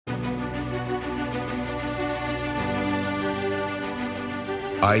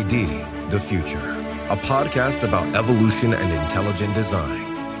ID the Future, a podcast about evolution and intelligent design.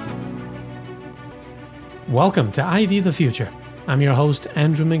 Welcome to ID the Future. I'm your host,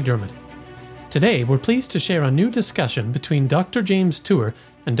 Andrew McDermott. Today, we're pleased to share a new discussion between Dr. James Tour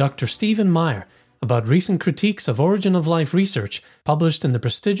and Dr. Stephen Meyer about recent critiques of origin of life research published in the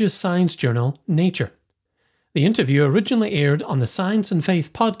prestigious science journal Nature. The interview originally aired on the Science and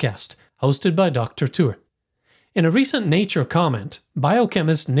Faith podcast, hosted by Dr. Tour. In a recent Nature comment,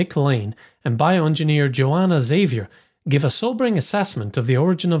 biochemist Nick Lane and bioengineer Joanna Xavier give a sobering assessment of the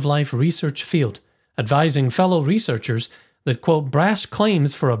origin of life research field, advising fellow researchers that, quote, brash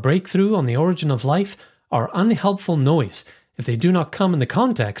claims for a breakthrough on the origin of life are unhelpful noise if they do not come in the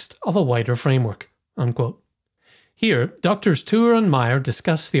context of a wider framework, unquote. Here, Drs. Tour and Meyer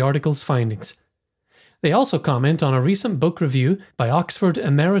discuss the article's findings. They also comment on a recent book review by Oxford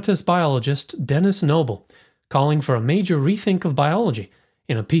emeritus biologist Dennis Noble, calling for a major rethink of biology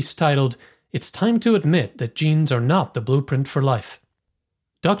in a piece titled, "It's Time to Admit That Genes Are Not the Blueprint for Life."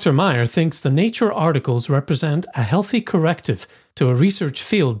 Dr. Meyer thinks the Nature articles represent a healthy corrective to a research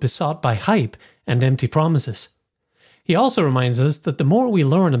field besought by hype and empty promises. He also reminds us that the more we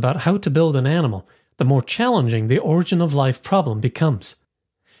learn about how to build an animal, the more challenging the origin of life problem becomes.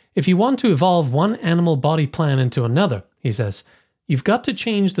 If you want to evolve one animal body plan into another, he says, you've got to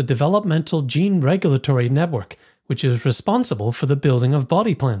change the developmental gene regulatory network, which is responsible for the building of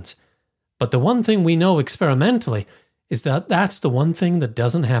body plans. But the one thing we know experimentally is that that's the one thing that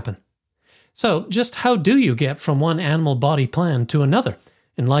doesn't happen. So, just how do you get from one animal body plan to another,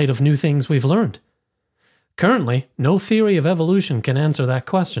 in light of new things we've learned? Currently, no theory of evolution can answer that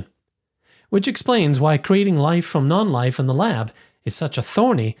question. Which explains why creating life from non-life in the lab is such a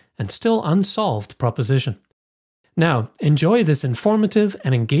thorny and still unsolved proposition. Now, enjoy this informative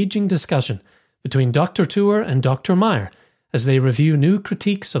and engaging discussion between Dr. Tour and Dr. Meyer as they review new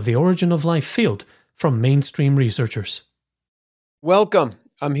critiques of the origin of life field from mainstream researchers. Welcome.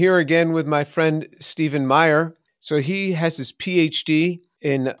 I'm here again with my friend Stephen Meyer. So he has his PhD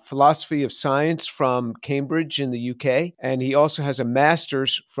in philosophy of science from Cambridge in the UK, and he also has a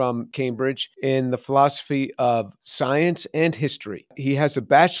master's from Cambridge in the philosophy of science and history. He has a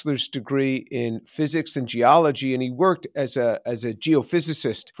bachelor's degree in physics and geology, and he worked as a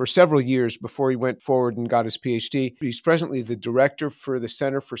geophysicist for several years before he went forward and got his PhD. He's presently the director for the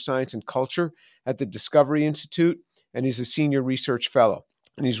Center for Science and Culture at the Discovery Institute, and he's a senior research fellow.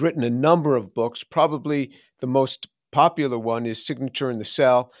 And he's written a number of books. Probably the most popular one is Signature in the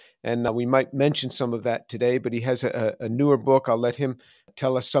Cell, and we might mention some of that today, but he has a newer book. I'll let him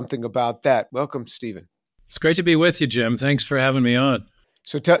tell us something about that. Welcome, Stephen. It's great to be with you, Jim. Thanks for having me on.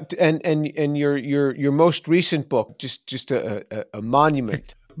 So, and your most recent book, just a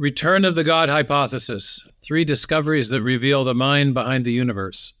monument. Return of the God Hypothesis: 3 discoveries that reveal the mind behind the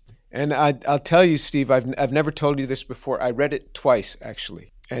universe. And I'll tell you, Steve, I've never told you this before. I read it twice, actually.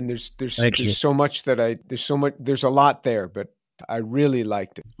 And there's so much there's a lot there, but I really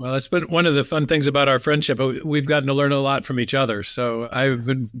liked it. Well, it's been one of the fun things about our friendship. We've gotten to learn a lot from each other. So I've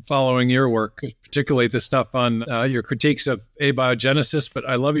been following your work, particularly the stuff on your critiques of abiogenesis, but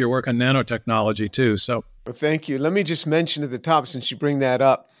I love your work on nanotechnology too. So well, thank you. Let me just mention at the top, since you bring that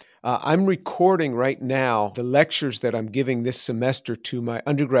up, I'm recording right now the lectures that I'm giving this semester to my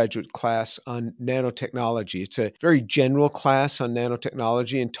undergraduate class on nanotechnology. It's a very general class on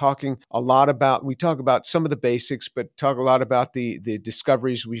nanotechnology and we talk about some of the basics, but talk a lot about the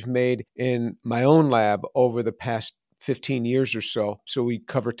discoveries we've made in my own lab over the past 15 years or so. So we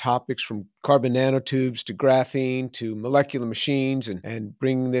cover topics from carbon nanotubes to graphene to molecular machines and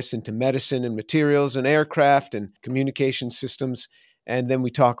bringing this into medicine and materials and aircraft and communication systems. And then we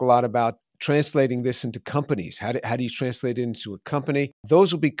talk a lot about translating this into companies. How do you translate it into a company?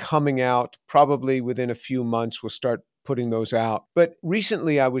 Those will be coming out probably within a few months. We'll start putting those out. But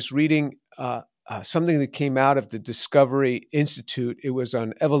recently I was reading something that came out of the Discovery Institute. It was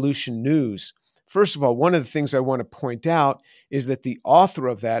on Evolution News. First of all, one of the things I want to point out is that the author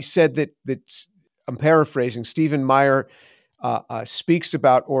of that said that I'm paraphrasing, Stephen Meyer speaks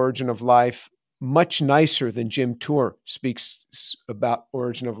about origin of life much nicer than Jim Tour speaks about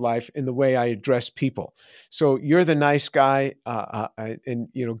origin of life in the way I address people. So you're the nice guy, and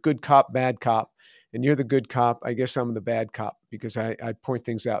good cop, bad cop, and you're the good cop. I guess I'm the bad cop because I point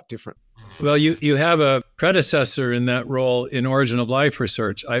things out different. Well, you have a predecessor in that role in origin of life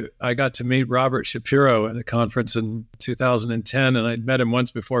research. I got to meet Robert Shapiro at a conference in 2010, and I'd met him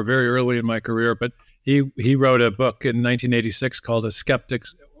once before very early in my career, but he wrote a book in 1986 called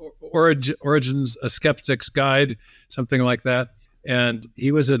Origins, A Skeptic's Guide, something like that. And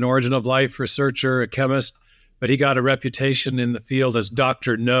he was an origin of life researcher, a chemist, but he got a reputation in the field as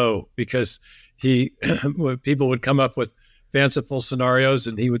Dr. No, because people would come up with fanciful scenarios,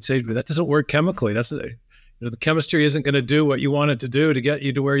 and he would say, that doesn't work chemically. The chemistry isn't going to do what you want it to do to get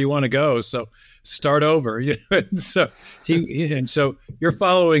you to where you want to go. So start over. So so you're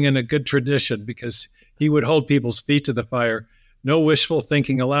following in a good tradition, because he would hold people's feet to the fire. No wishful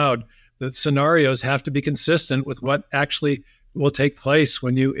thinking allowed. The scenarios have to be consistent with what actually will take place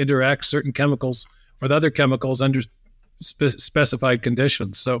when you interact certain chemicals with other chemicals under specified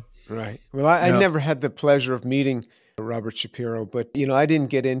conditions. So, right. Well, I never had the pleasure of meeting Robert Shapiro, but I didn't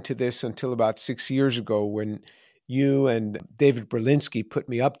get into this until about 6 years ago when you and David Berlinski put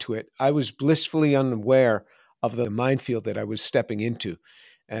me up to it. I was blissfully unaware of the minefield that I was stepping into.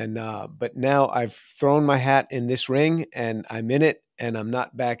 And but now I've thrown my hat in this ring, and I'm in it, and I'm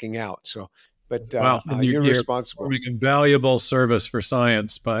not backing out. So, but you're responsible. You're making valuable service for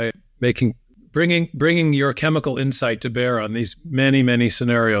science by bringing your chemical insight to bear on these many, many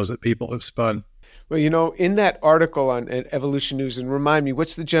scenarios that people have spun. Well, in that article on Evolution News, and remind me,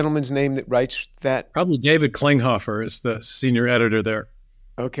 what's the gentleman's name that writes that? Probably David Klinghoffer is the senior editor there.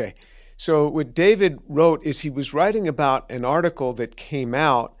 Okay. So what David wrote is he was writing about an article that came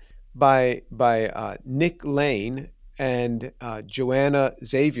out by Nick Lane and Joanna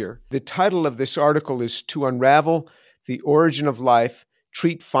Xavier. The title of this article is "To Unravel the Origin of Life,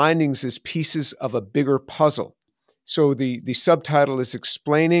 Treat Findings as Pieces of a Bigger Puzzle." So the subtitle is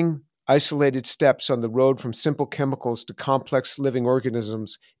 "Explaining Isolated Steps on the Road from Simple Chemicals to Complex Living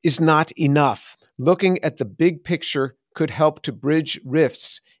Organisms is Not Enough. Looking at the big picture could help to bridge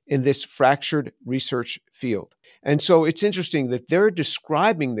rifts in this fractured research field." And so it's interesting that they're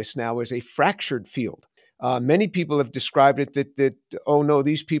describing this now as a fractured field. Many people have described it that, oh no,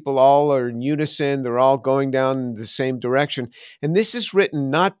 these people all are in unison, they're all going down the same direction. And this is written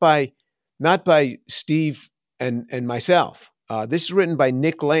not by Steve and myself. This is written by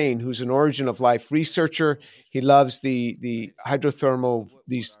Nick Lane, who's an origin of life researcher. He loves the hydrothermal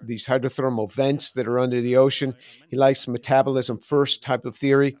these hydrothermal vents that are under the ocean. He likes metabolism first type of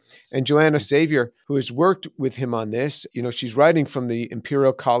theory. And Joanna Xavier, who has worked with him on this, she's writing from the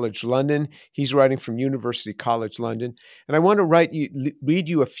Imperial College London. He's writing from University College London. And I want to read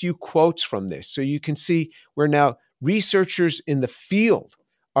you a few quotes from this so you can see where now researchers in the field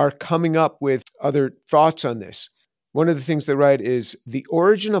are coming up with other thoughts on this. One of the things they write is, "The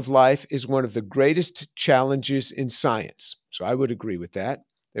origin of life is one of the greatest challenges in science." So I would agree with that.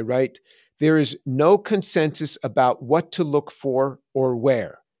 They write, "There is no consensus about what to look for or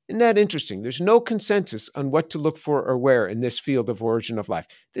where." Isn't that interesting? There's no consensus on what to look for or where in this field of origin of life.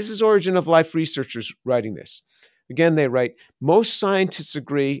 This is origin of life researchers writing this. Again, they write, "Most scientists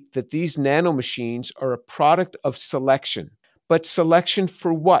agree that these nanomachines are a product of selection. But selection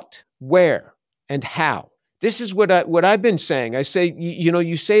for what, where, and how?" This is what I've been saying. I say,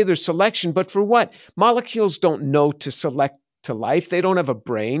 you say there's selection, but for what? Molecules don't know to select to life. They don't have a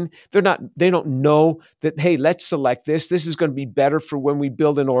brain. They don't know that, hey, let's select this. This is going to be better for when we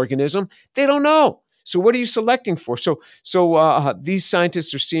build an organism. They don't know. So what are you selecting for? So these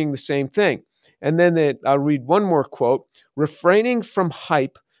scientists are seeing the same thing. And then I'll read one more quote. "Refraining from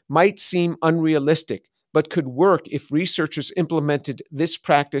hype might seem unrealistic, but could work if researchers implemented this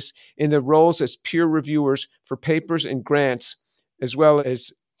practice in their roles as peer reviewers for papers and grants, as well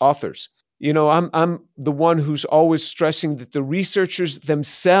as authors." I'm the one who's always stressing that the researchers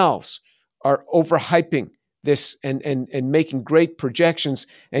themselves are overhyping this and making great projections.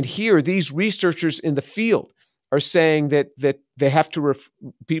 And here, these researchers in the field are saying that they have to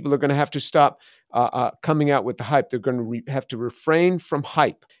people are going to have to stop coming out with the hype. They're going to have to refrain from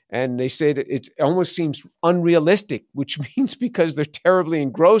hype. And they say that it almost seems unrealistic, which means because they're terribly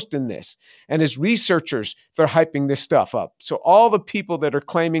engrossed in this. And as researchers, they're hyping this stuff up. So all the people that are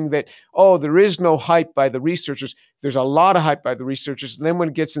claiming that, oh, there is no hype by the researchers, there's a lot of hype by the researchers. And then when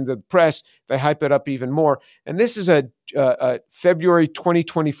it gets into the press, they hype it up even more. And this is a February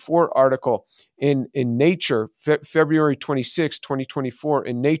 2024 article in Nature, February 26, 2024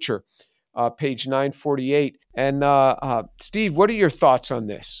 in Nature. Page 948. And Steve, what are your thoughts on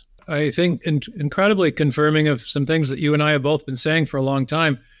this? I think incredibly confirming of some things that you and I have both been saying for a long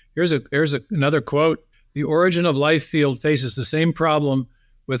time. Here's another quote. "The origin of life field faces the same problem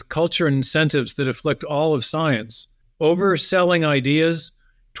with culture and incentives that afflict all of science. Overselling ideas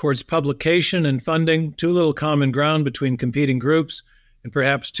towards publication and funding, too little common ground between competing groups, and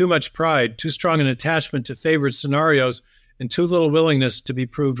perhaps too much pride, too strong an attachment to favored scenarios, and too little unwillingness to be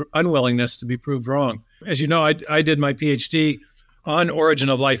proved wrong." As you know, I did my PhD on origin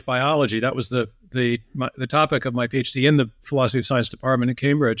of life biology. That was the topic of my PhD in the philosophy of science department at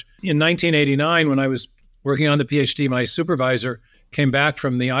Cambridge. In 1989, when I was working on the PhD, my supervisor came back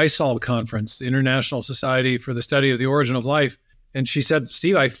from the ISOL conference, the International Society for the Study of the Origin of Life. And she said,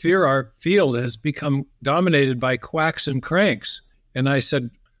 Steve, I fear our field has become dominated by quacks and cranks. And I said,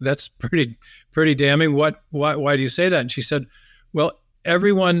 that's pretty damning. Why do you say that? And she said, well,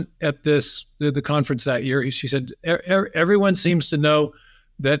 everyone at the conference that year, she said, everyone seems to know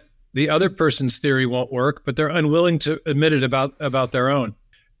that the other person's theory won't work, but they're unwilling to admit it about their own.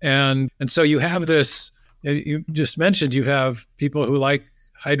 And so you have this, you just mentioned, you have people who like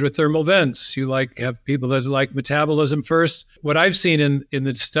hydrothermal vents. You have people that like metabolism first. What I've seen in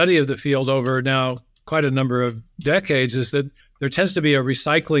the study of the field over now quite a number of decades is that there tends to be a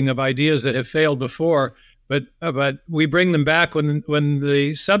recycling of ideas that have failed before, but we bring them back when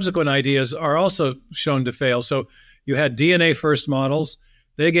the subsequent ideas are also shown to fail. So you had DNA first models.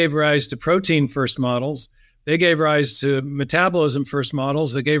 They gave rise to protein first models. They gave rise to metabolism first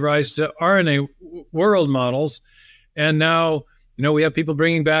models. They gave rise to RNA world models. And now, we have people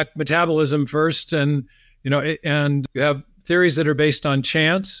bringing back metabolism first, and you have theories that are based on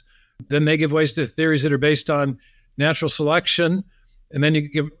chance. Then they give rise to theories that are based on natural selection. And then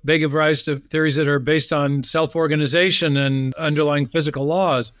they give rise to theories that are based on self-organization and underlying physical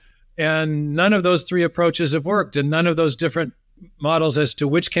laws. And none of those three approaches have worked, and none of those different models as to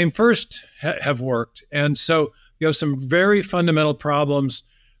which came first have worked. And so you have some very fundamental problems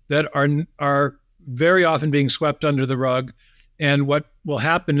that are very often being swept under the rug. And what will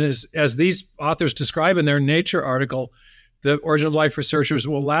happen is, as these authors describe in their Nature article, the Origin of Life researchers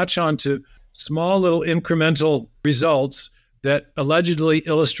will latch on to small little incremental results that allegedly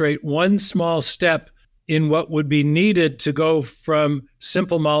illustrate one small step in what would be needed to go from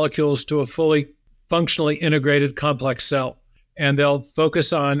simple molecules to a fully functionally integrated complex cell. And they'll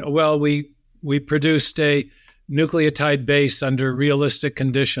focus on, well, we produced a nucleotide base under realistic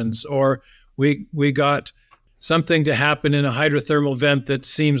conditions, or we got something to happen in a hydrothermal vent that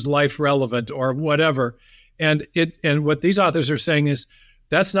seems life relevant, or whatever. And what these authors are saying is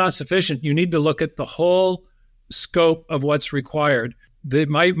that's not sufficient. You need to look at the whole scope of what's required.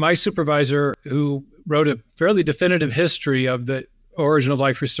 My supervisor, who wrote a fairly definitive history of the origin of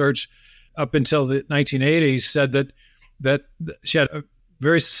life research up until the 1980s, said that she had a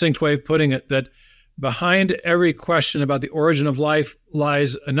very succinct way of putting it, that behind every question about the origin of life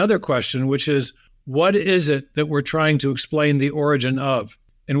lies another question, which is, what is it that we're trying to explain the origin of?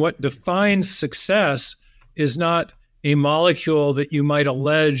 And what defines success is not a molecule that you might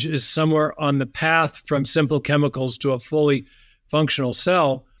allege is somewhere on the path from simple chemicals to a fully functional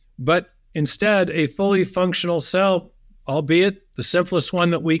cell, but instead a fully functional cell, albeit the simplest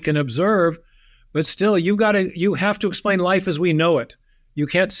one that we can observe, but still you have to explain life as we know it. You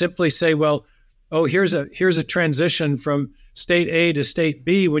can't simply say, well, oh, here's a transition from state A to state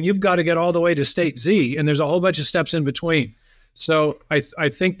B, when you've got to get all the way to state Z, and there's a whole bunch of steps in between. So I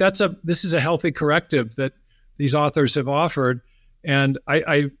think this is a healthy corrective that these authors have offered, and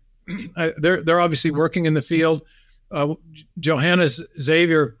they're obviously working in the field. Johanna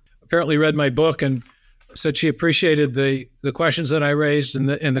Xavier apparently read my book and said she appreciated the questions that I raised and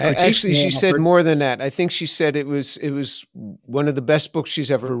the critiques. Actually, she said more than that. I think she said it was one of the best books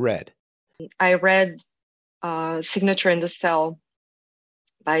she's ever read. I read Signature in the Cell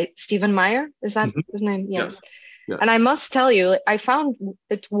by Stephen Meyer. Is that his name? Yes. And I must tell you, I found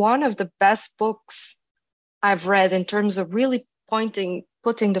it one of the best books I've read in terms of really putting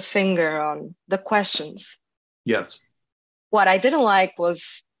the finger on the questions. Yes. What I didn't like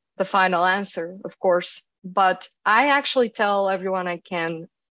was the final answer, of course, but I actually tell everyone I can,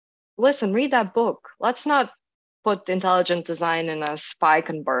 listen, read that book. Let's not put intelligent design in a spike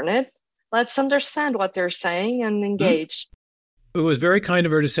and burn it. Let's understand what they're saying and engage. It was very kind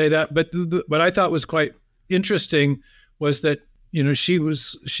of her to say that, but what I thought was quite interesting was that,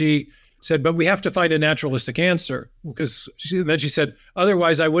 she said, but we have to find a naturalistic answer, because then she said,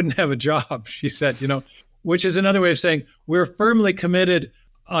 otherwise I wouldn't have a job, she said, which is another way of saying we're firmly committed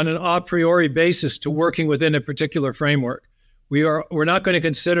on an a priori basis to working within a particular framework. We're not going to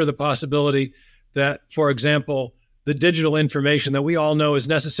consider the possibility that, for example, the digital information that we all know is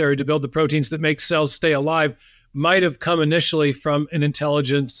necessary to build the proteins that make cells stay alive might have come initially from an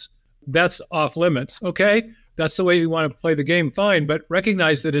intelligence that's off limits. Okay, that's the way you want to play the game, fine, but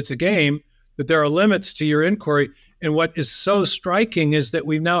recognize that it's a game, that there are limits to your inquiry. And what is so striking is that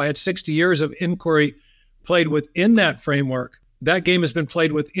we've now had 60 years of inquiry played within that framework. That game has been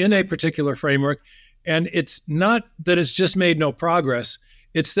played within a particular framework. And it's not that it's just made no progress.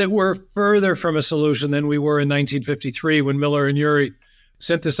 It's that we're further from a solution than we were in 1953 when Miller and Urey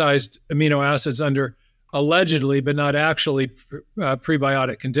synthesized amino acids under allegedly, but not actually,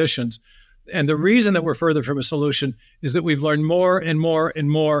 prebiotic conditions. And the reason that we're further from a solution is that we've learned more and more and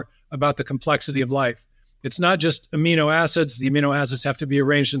more about the complexity of life. It's not just amino acids. The amino acids have to be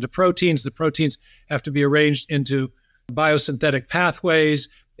arranged into proteins. The proteins have to be arranged into biosynthetic pathways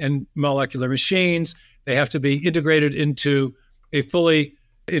and molecular machines. They have to be integrated into a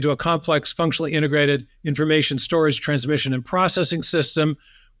complex, functionally integrated information storage, transmission, and processing system.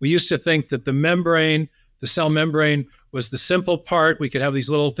 We used to think that the cell membrane, was the simple part. We could have these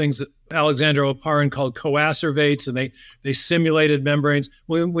little things that Alexander Oparin called coacervates, and they simulated membranes.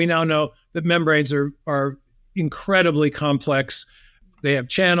 We now know that membranes are incredibly complex. They have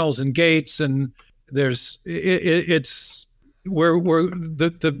channels and gates, and the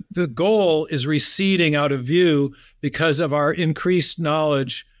goal is receding out of view because of our increased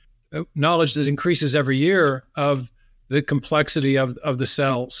knowledge that increases every year of the complexity of the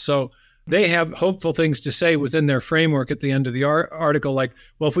cells. So they have hopeful things to say within their framework at the end of the article, like,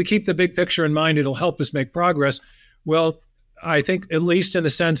 well, if we keep the big picture in mind, it'll help us make progress. Well, I think at least in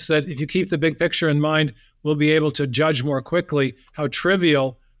the sense that if you keep the big picture in mind, we'll be able to judge more quickly how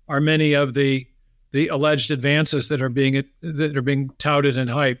trivial are many of the alleged advances that are being touted and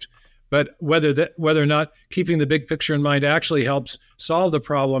hyped. But whether or not keeping the big picture in mind actually helps solve the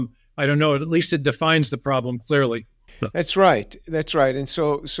problem, I don't know. At least it defines the problem clearly. That's right. And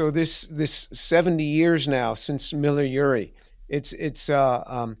so this 70 years now since Miller-Urey, it's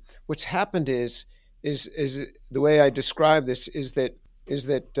what's happened is the way I describe this is that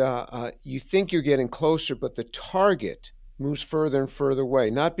you think you're getting closer, but the target moves further and further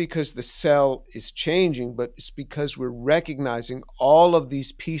away, not because the cell is changing, but it's because we're recognizing all of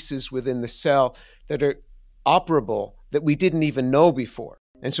these pieces within the cell that are operable that we didn't even know before.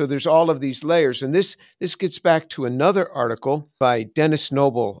 And so there's all of these layers. And this gets back to another article by Dennis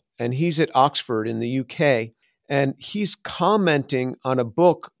Noble, and he's at Oxford in the UK. And he's commenting on a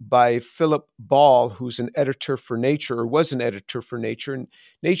book by Philip Ball, who's an editor for Nature, or was an editor for Nature. And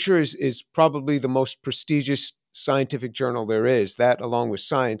Nature is probably the most prestigious scientific journal there is, that along with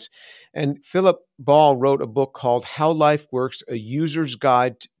Science. And Philip Ball wrote a book called How Life Works, A User's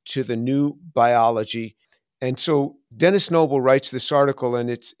Guide to the New Biology. And so Dennis Noble writes this article, and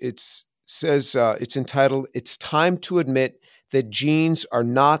it's entitled, "It's Time to Admit That Genes Are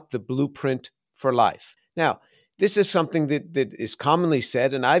Not the Blueprint for Life." Now, this is something that is commonly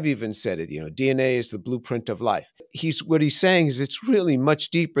said, and I've even said it, DNA is the blueprint of life. What he's saying is it's really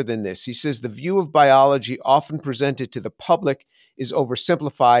much deeper than this. He says the view of biology often presented to the public is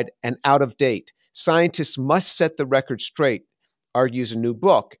oversimplified and out of date. Scientists must set the record straight, argues a new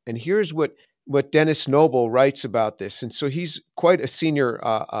book. And here's what Dennis Noble writes about this. And so he's quite a senior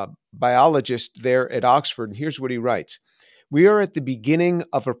biologist there at Oxford. And here's what he writes. "We are at the beginning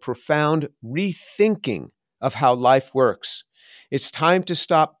of a profound rethinking of how life works. It's time to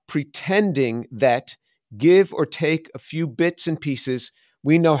stop pretending that, give or take a few bits and pieces,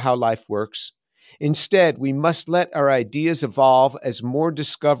 we know how life works. Instead, we must let our ideas evolve as more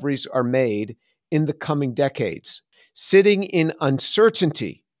discoveries are made in the coming decades. Sitting in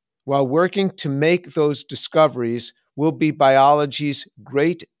uncertainty while working to make those discoveries will be biology's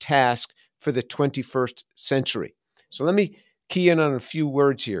great task for the 21st century." So let me key in on a few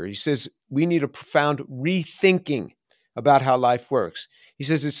words here. He says, we need a profound rethinking about how life works. He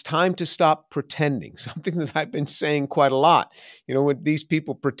says, it's time to stop pretending, something that I've been saying quite a lot. When these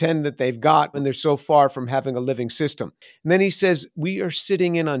people pretend that they've got when they're so far from having a living system. And then he says, we are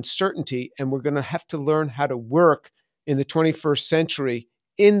sitting in uncertainty, and we're going to have to learn how to work in the 21st century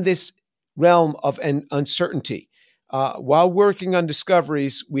in this realm of uncertainty. While working on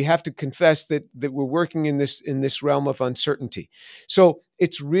discoveries, we have to confess that we're working in this realm of uncertainty. So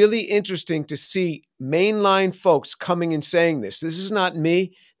it's really interesting to see mainline folks coming and saying this. This is not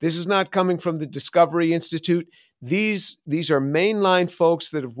me. This is not coming from the Discovery Institute. These are mainline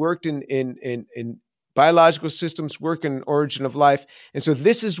folks that have worked in biological systems, work in origin of life. And so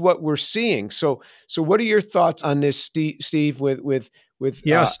this is what we're seeing. So what are your thoughts on this, Steve, with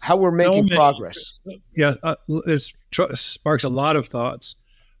yes, how we're making progress? Yeah, it sparks a lot of thoughts.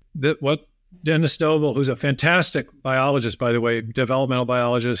 That what Dennis Noble, who's a fantastic biologist, by the way, developmental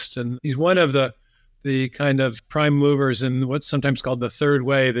biologist, and he's one of the kind of prime movers in what's sometimes called the third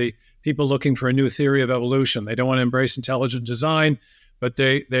way, the people looking for a new theory of evolution. They don't want to embrace intelligent design, but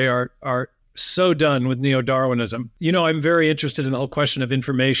they are so done with neo-Darwinism. I'm very interested in the whole question of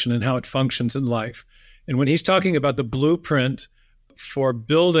information and how it functions in life. And when he's talking about the blueprint for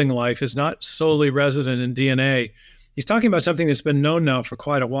building life is not solely resident in DNA, he's talking about something that's been known now for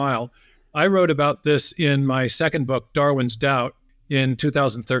quite a while. I wrote about this in my second book, Darwin's Doubt, in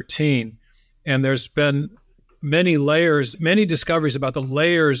 2013. And there's been many layers, many discoveries about the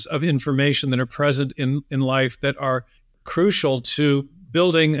layers of information that are present in life that are crucial to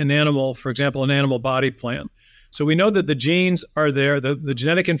building an animal, for example, an animal body plan. So we know that the genes are there, the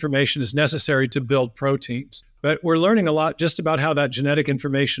genetic information is necessary to build proteins. But we're learning a lot just about how that genetic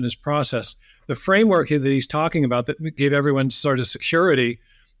information is processed. The framework that he's talking about that gave everyone sort of security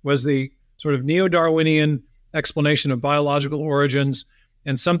was the sort of neo-Darwinian explanation of biological origins,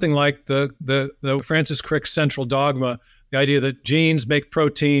 and something like the Francis Crick central dogma, the idea that genes make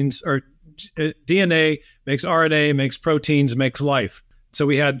proteins, or DNA makes RNA, makes proteins, makes life. So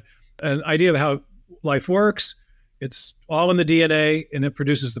we had an idea of how life works. It's all in the DNA, and it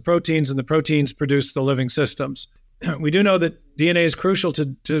produces the proteins, and the proteins produce the living systems. We do know that DNA is crucial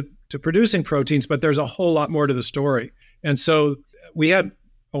to producing proteins, but there's a whole lot more to the story. And so we had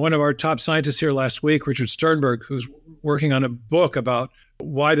one of our top scientists here last week, Richard Sternberg, who's working on a book about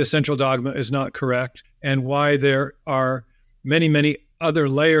why the central dogma is not correct and why there are many, many other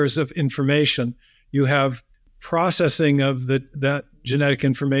layers of information. You have processing of that genetic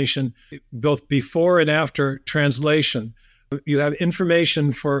information, both before and after translation. You have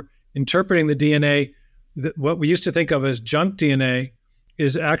information for interpreting the DNA. What we used to think of as junk DNA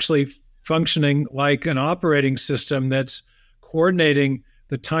is actually functioning like an operating system that's coordinating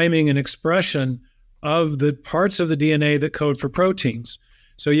the timing and expression of the parts of the DNA that code for proteins.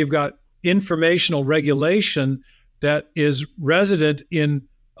 So you've got informational regulation that is resident in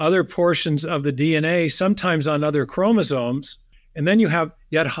other portions of the DNA, sometimes on other chromosomes. And then you have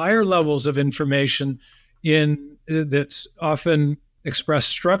yet higher levels of information that's often expressed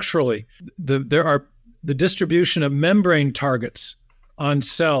structurally. The distribution of membrane targets on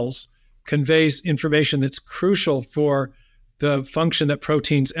cells conveys information that's crucial for the function that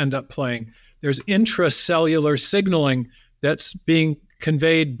proteins end up playing. There's intracellular signaling that's being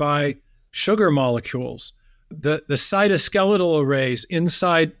conveyed by sugar molecules. The cytoskeletal arrays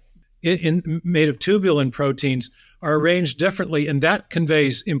inside made of tubulin proteins are arranged differently, and that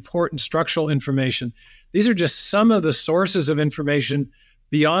conveys important structural information. These are just some of the sources of information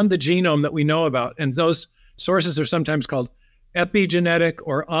beyond the genome that we know about, and those sources are sometimes called epigenetic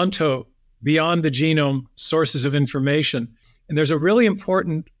or beyond the genome sources of information. And there's a really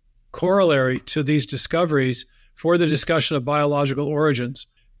important corollary to these discoveries for the discussion of biological origins.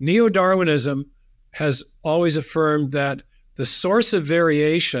 Neo-Darwinism has always affirmed that the source of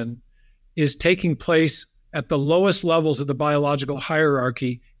variation is taking place at the lowest levels of the biological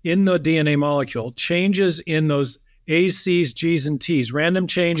hierarchy in the DNA molecule. Changes in those A's, C's, G's, and T's, random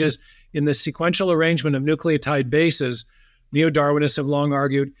changes in the sequential arrangement of nucleotide bases, neo-Darwinists have long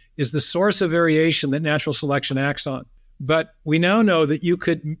argued, is the source of variation that natural selection acts on. But we now know that you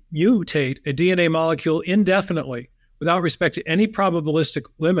could mutate a DNA molecule indefinitely without respect to any probabilistic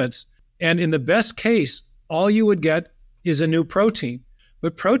limits. And in the best case, all you would get is a new protein.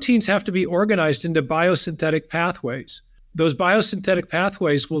 But proteins have to be organized into biosynthetic pathways. Those biosynthetic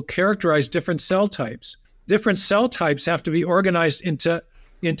pathways will characterize different cell types. Different cell types have to be organized into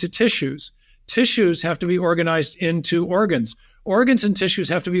tissues. Tissues have to be organized into organs. Organs and tissues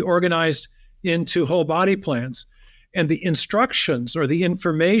have to be organized into whole body plans. And the instructions or the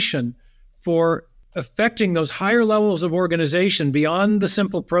information for affecting those higher levels of organization beyond the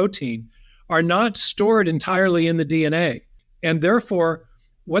simple protein are not stored entirely in the DNA. And therefore,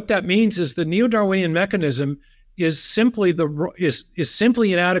 what that means is the neo-Darwinian mechanism is simply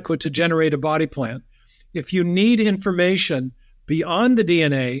inadequate to generate a body plan. If you need information beyond the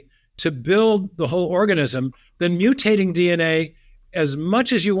DNA to build the whole organism, then mutating DNA as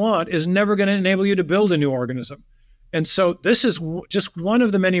much as you want is never going to enable you to build a new organism. And so this is just one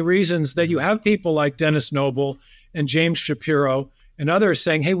of the many reasons that you have people like Dennis Noble and James Shapiro and others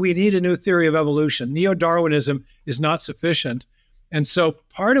saying, hey, we need a new theory of evolution. Neo-Darwinism is not sufficient. And so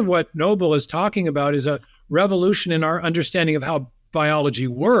part of what Noble is talking about is a revolution in our understanding of how biology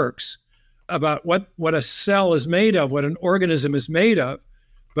works, about what a cell is made of, what an organism is made of.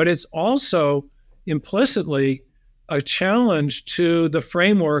 But it's also implicitly a challenge to the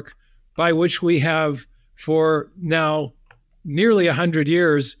framework by which we have, for now nearly 100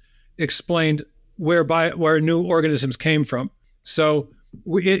 years, explained where new organisms came from. So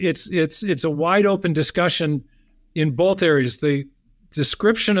it's a wide open discussion in both areas, the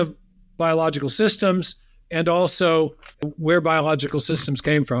description of biological systems and also where biological systems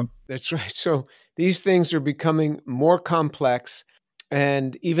came from. That's right. So these things are becoming more complex,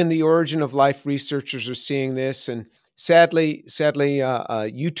 and even the origin of life researchers are seeing this. And sadly,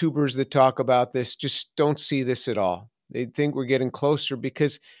 YouTubers that talk about this just don't see this at all. They think we're getting closer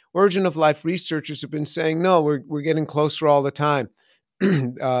because origin of life researchers have been saying, no, we're getting closer all the time.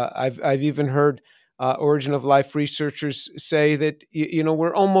 I've even heard origin of life researchers say that,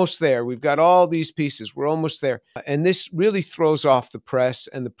 we're almost there. We've got all these pieces. We're almost there. And this really throws off the press,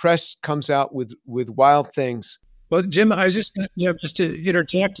 and the press comes out with wild things. Well, Jim, I was just going to, just to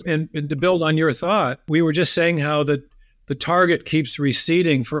interject and to build on your thought, we were just saying how the target keeps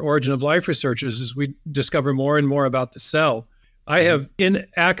receding for origin of life researchers as we discover more and more about the cell. I have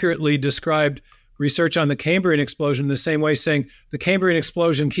inaccurately described research on the Cambrian explosion in the same way, saying the Cambrian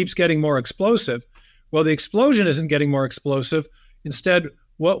explosion keeps getting more explosive. Well, the explosion isn't getting more explosive. Instead,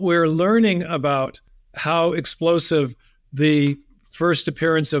 what we're learning about how explosive the first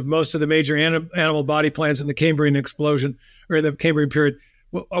appearance of most of the major animal body plans in the Cambrian explosion, or in the Cambrian period,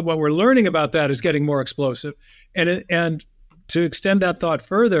 what we're learning about that is getting more explosive. And to extend that thought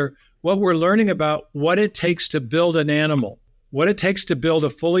further, what we're learning about what it takes to build an animal, what it takes to build a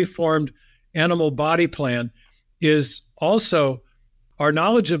fully formed animal body plan, is also, our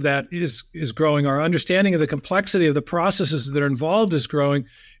knowledge of that is growing. Our understanding of the complexity of the processes that are involved is growing.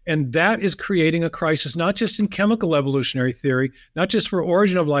 And that is creating a crisis, not just in chemical evolutionary theory, not just for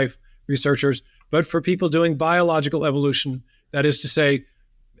origin of life researchers, but for people doing biological evolution. That is to say,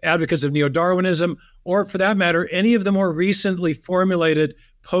 advocates of neo-Darwinism, or for that matter, any of the more recently formulated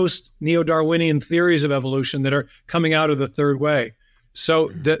post-neo-Darwinian theories of evolution that are coming out of the third way. So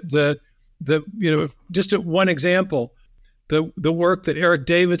just one example, the work that Eric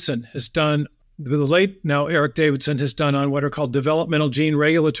Davidson has done, the late now Eric Davidson has done on what are called developmental gene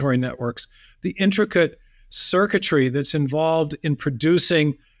regulatory networks, the intricate circuitry that's involved in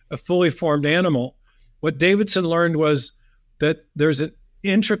producing a fully formed animal. What Davidson learned was that there's an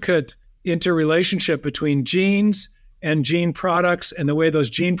intricate interrelationship between genes and gene products, and the way those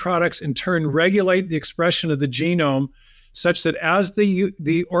gene products in turn regulate the expression of the genome, such that as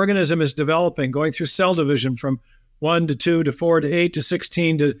the organism is developing, going through cell division from 1 to 2 to 4 to 8 to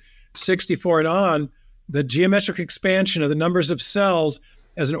 16 to 64 and on, the geometric expansion of the numbers of cells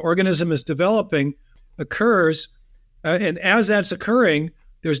as an organism is developing occurs. And as that's occurring,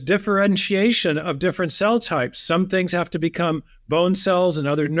 there's differentiation of different cell types. Some things have to become bone cells and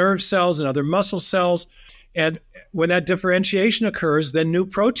other nerve cells and other muscle cells. And when that differentiation occurs, then new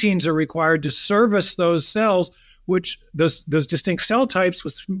proteins are required to service those cells, which those distinct cell types,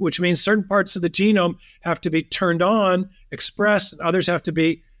 which means certain parts of the genome have to be turned on, expressed, and others have to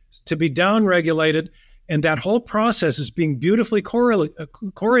be down-regulated. And that whole process is being beautifully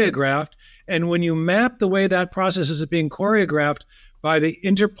choreographed. And when you map the way that process is being choreographed by the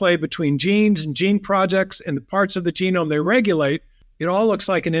interplay between genes and gene projects and the parts of the genome they regulate, it all looks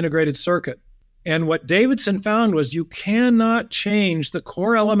like an integrated circuit. And what Davidson found was you cannot change the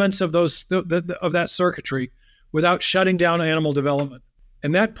core elements of of that circuitry without shutting down animal development.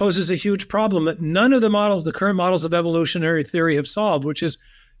 And that poses a huge problem that none of the current models of evolutionary theory have solved, which is,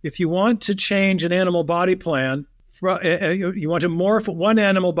 if you want to change an animal body plan, you want to morph one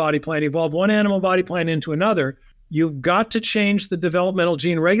animal body plan, evolve one animal body plan into another, you've got to change the developmental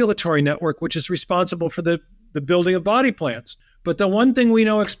gene regulatory network, which is responsible for the building of body plans. But the one thing we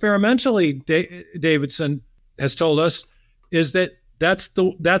know experimentally, Davidson has told us, is that that's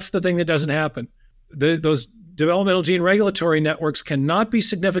the thing that doesn't happen. Those developmental gene regulatory networks cannot be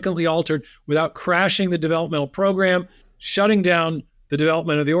significantly altered without crashing the developmental program, shutting down the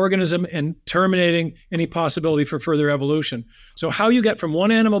development of the organism, and terminating any possibility for further evolution. So how you get from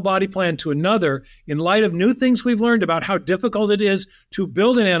one animal body plan to another, in light of new things we've learned about how difficult it is to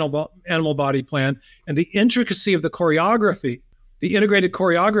build an animal body plan, and the intricacy of the choreography, the integrated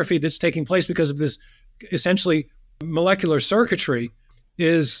choreography that's taking place because of this essentially molecular circuitry,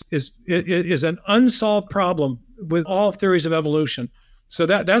 is an unsolved problem with all theories of evolution. So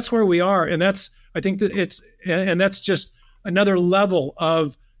that's where we are, and that's just another level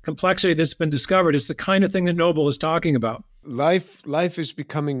of complexity that's been discovered. It's the kind of thing that Noble is talking about. Life is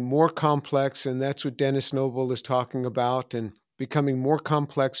becoming more complex, and that's what Dennis Noble is talking about, and becoming more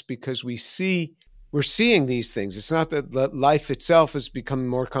complex because we're seeing these things. It's not that life itself is becoming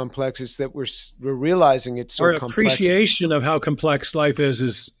more complex, it's that we're realizing it's so complex. Our appreciation of how complex life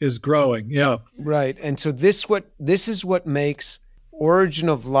is growing. Yeah. Right. And so this is what makes origin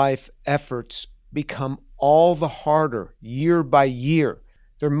of life efforts become all the harder year by year.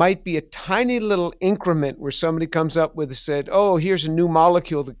 There might be a tiny little increment where somebody comes up with said, oh, here's a new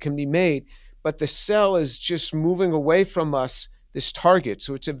molecule that can be made, but the cell is just moving away from us, this target.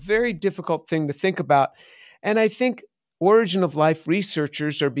 So it's a very difficult thing to think about. And I think origin of life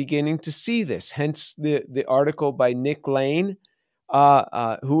researchers are beginning to see this, hence the article by Nick Lane,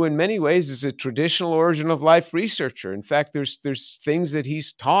 who in many ways is a traditional origin of life researcher. In fact, there's things that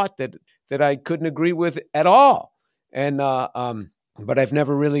he's taught that I couldn't agree with at all. And but I've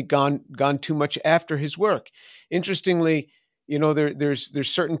never really gone too much after his work. Interestingly, there's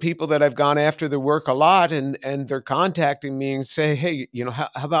certain people that I've gone after their work a lot, and they're contacting me and say, hey, how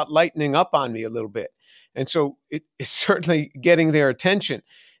about lightening up on me a little bit? And so it's certainly getting their attention.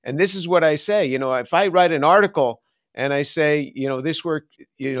 And this is what I say, if I write an article and I say, this work,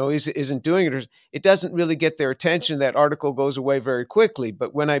 isn't doing it, it doesn't really get their attention. That article goes away very quickly.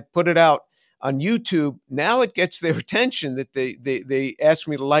 But when I put it out on YouTube, now it gets their attention that they ask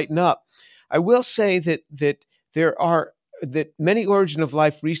me to lighten up. I will say that many origin of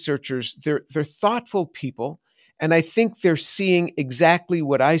life researchers, they're thoughtful people, and I think they're seeing exactly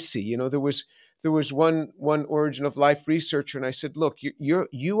what I see. There was one origin of life researcher, and I said, look,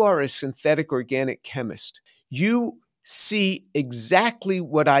 you are a synthetic organic chemist. You see exactly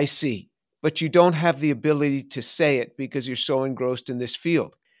what I see, but you don't have the ability to say it because you're so engrossed in this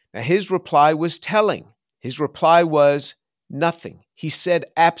field. Now, his reply was telling. His reply was nothing. He said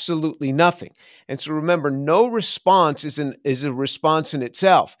absolutely nothing. And so remember, no response is a response in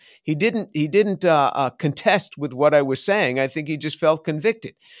itself. He didn't contest with what I was saying. I think he just felt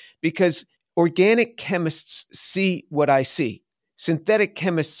convicted, because organic chemists see what I see. Synthetic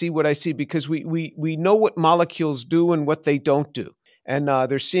chemists see what I see, because we know what molecules do and what they don't do. And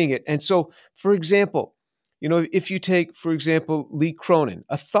they're seeing it. And so, for example, if you take, for example, Lee Cronin,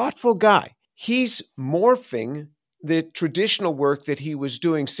 a thoughtful guy, he's morphing the traditional work that he was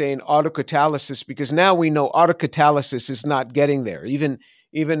doing, say, in autocatalysis, because now we know autocatalysis is not getting there. Even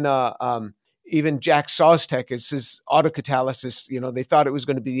Jack Szostak is his autocatalysis. They thought it was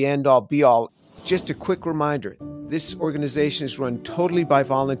going to be the end all be all. Just a quick reminder, this organization is run totally by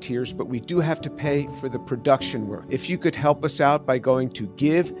volunteers, but we do have to pay for the production work. If you could help us out by going to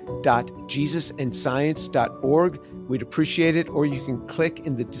give.jesusandscience.org, we'd appreciate it, or you can click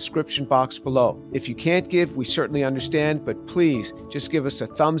in the description box below. If you can't give, we certainly understand, but please just give us a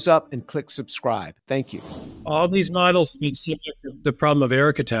thumbs up and click subscribe. Thank you. All these models see the problem of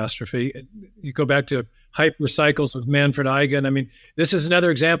error catastrophe. You go back to hypercycles with Manfred Eigen. I mean, this is another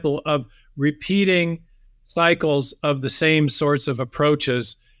example of repeating cycles of the same sorts of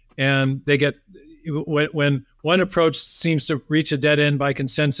approaches, and they get, when one approach seems to reach a dead end by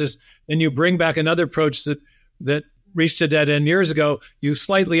consensus, then you bring back another approach that reached a dead end years ago, you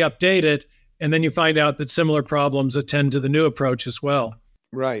slightly update it, and then you find out that similar problems attend to the new approach as well.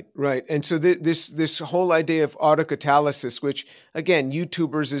 Right. And so this whole idea of autocatalysis, which again,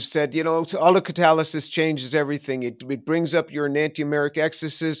 YouTubers have said, autocatalysis changes everything. It brings up your enantiomeric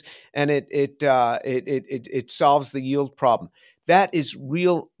excesses, and it solves the yield problem. That is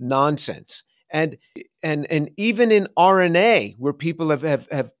real nonsense. And even in RNA, where people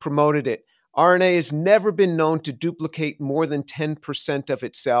have promoted it, RNA has never been known to duplicate more than 10% of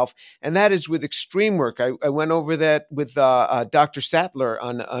itself, and that is with extreme work. I went over that with Dr. Sattler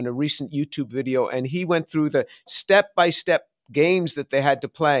on a recent YouTube video, and he went through the step-by-step games that they had to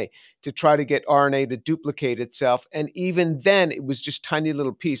play to try to get RNA to duplicate itself, and even then, it was just tiny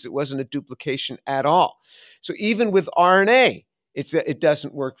little piece. It wasn't a duplication at all. So even with RNA, it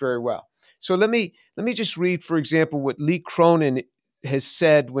doesn't work very well. So let me just read, for example, what Lee Cronin has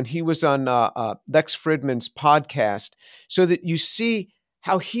said when he was on Lex Fridman's podcast, so that you see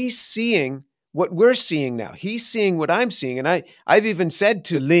how he's seeing what we're seeing now. He's seeing what I'm seeing. And I've even said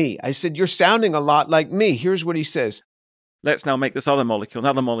to Lee, I said, you're sounding a lot like me. Here's what he says. Let's now make this other molecule,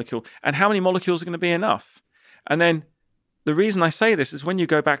 another molecule. And how many molecules are going to be enough? And then the reason I say this is when you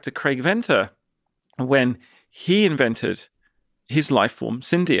go back to Craig Venter, when he invented his life form,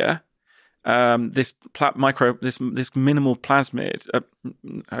 Syndia, this minimal plasmid,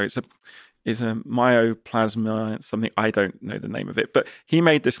 is a myoplasma, something, I don't know the name of it, but he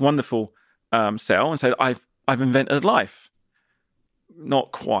made this wonderful cell and said, I've invented life.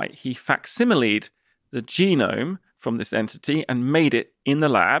 Not quite. He facsimiled the genome from this entity and made it in the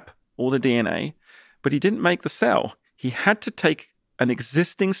lab, all the DNA, but he didn't make the cell. He had to take an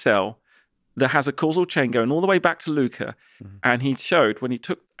existing cell that has a causal chain going all the way back to Luca. Mm-hmm. And he showed when he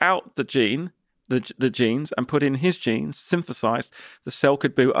took out the genes and put in his genes, synthesized, the cell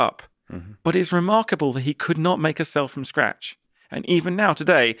could boot up. Mm-hmm. But it's remarkable that he could not make a cell from scratch. And even now,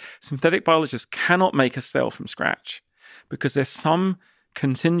 today, synthetic biologists cannot make a cell from scratch because there's some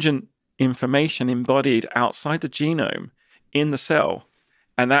contingent information embodied outside the genome in the cell.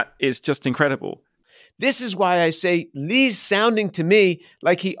 And that is just incredible. This is why I say Lee's sounding to me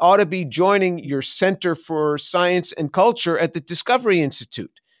like he ought to be joining your Center for Science and Culture at the Discovery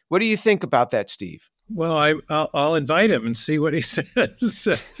Institute. What do you think about that, Steve? Well, I'll invite him and see what he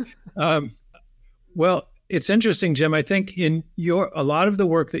says. Well, it's interesting, Jim. I think in a lot of the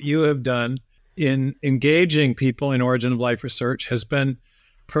work that you have done in engaging people in origin of life research has been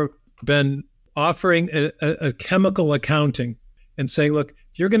offering a chemical accounting and saying, look,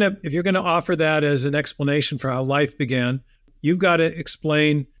 if you're going to offer that as an explanation for how life began, you've got to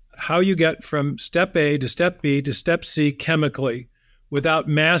explain how you get from step A to step B to step C chemically without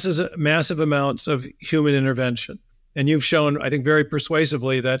massive amounts of human intervention. And you've shown, I think, very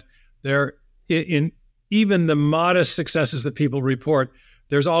persuasively that there, in even the modest successes that people report,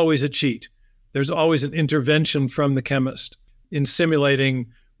 there's always a cheat. There's always an intervention from the chemist in simulating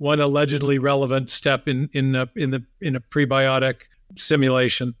one allegedly relevant step in a prebiotic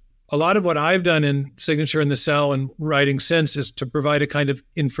simulation. A lot of what I've done in Signature in the Cell and writing since is to provide a kind of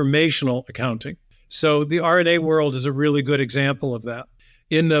informational accounting. So the RNA world is a really good example of that.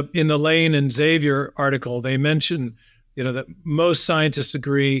 In the Lane and Xavier article, they mention, that most scientists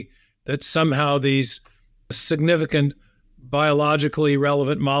agree that somehow these significant biologically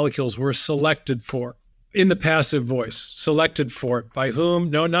relevant molecules were selected for in the passive voice. Selected for by whom?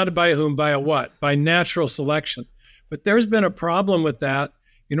 No, not by whom, by a what? By natural selection. But there's been a problem with that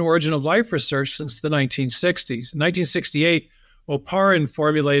in origin of life research since the 1960s. In 1968, Oparin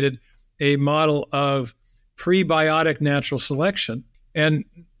formulated a model of prebiotic natural selection. And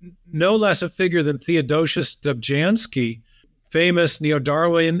no less a figure than Theodosius Dobzhansky, famous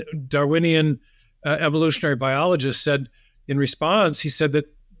Darwinian evolutionary biologist, said in response, he said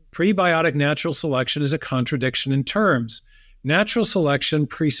that prebiotic natural selection is a contradiction in terms. Natural selection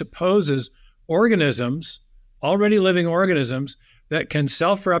presupposes organisms, already living organisms, that can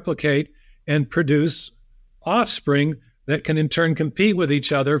self-replicate and produce offspring that can in turn compete with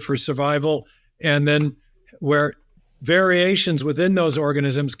each other for survival, and then where variations within those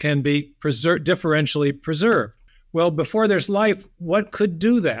organisms can be differentially preserved. Well, before there's life, what could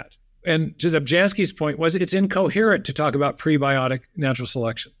do that? And to Dobzhansky's point was it's incoherent to talk about prebiotic natural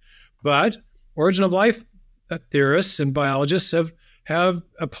selection. But origin of life theorists and biologists have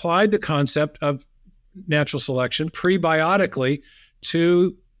applied the concept of natural selection prebiotically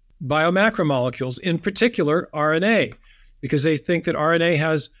to biomacromolecules, in particular RNA, because they think that RNA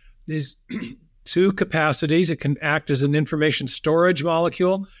has these two capacities. It can act as an information storage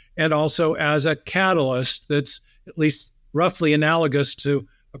molecule and also as a catalyst that's at least roughly analogous to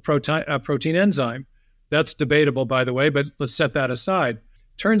a protein enzyme. That's debatable, by the way, but let's set that aside.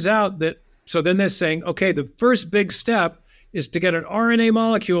 Turns out that, so then they're saying, okay, the first big step is to get an RNA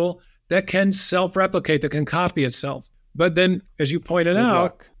molecule that can self-replicate, that can copy itself. But then, as you pointed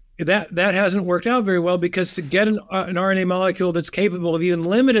out, that hasn't worked out very well, because to get an RNA molecule that's capable of even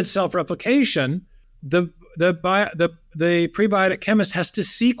limited self-replication, the prebiotic chemist has to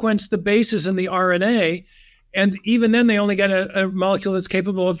sequence the bases in the RNA, and even then they only get a molecule that's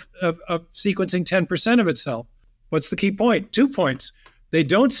capable of sequencing 10% of itself. What's the key point? 2 points. They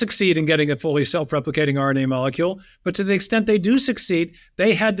don't succeed in getting a fully self-replicating RNA molecule, but to the extent they do succeed,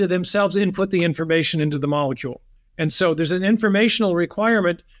 they had to themselves input the information into the molecule. And so there's an informational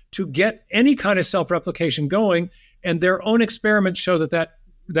requirement to get any kind of self-replication going, and their own experiments show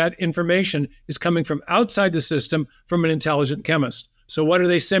that information is coming from outside the system from an intelligent chemist. So what are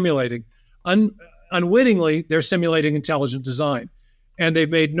they simulating? Unwittingly, they're simulating intelligent design. And they've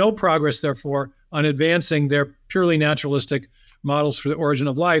made no progress, therefore, on advancing their purely naturalistic models for the origin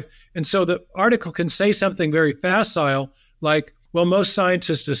of life. And so the article can say something very facile like, well, most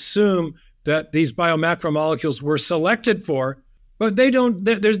scientists assume that these biomacromolecules were selected for, but they don't,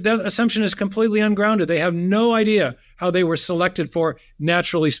 their assumption is completely ungrounded. They have no idea how they were selected for,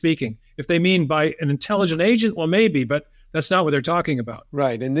 naturally speaking. If they mean by an intelligent agent, well, maybe, but that's not what they're talking about.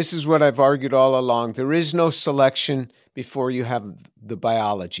 Right. And this is what I've argued all along. There is no selection before you have the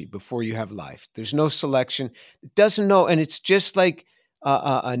biology, before you have life. There's no selection. It doesn't know. And it's just like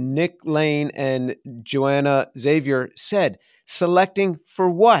Nick Lane and Joanna Xavier said, selecting for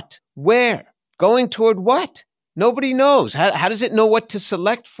what? Where? Going toward what? Nobody knows. How does it know what to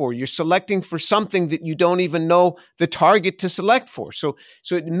select for? You're selecting for something that you don't even know the target to select for. So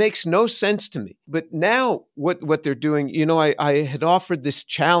it makes no sense to me. But now what they're doing, I had offered this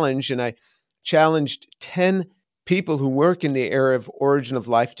challenge, and I challenged 10 people who work in the area of origin of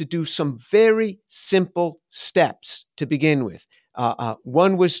life to do some very simple steps to begin with.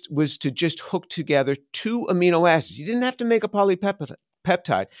 One was to just hook together 2 amino acids. You didn't have to make a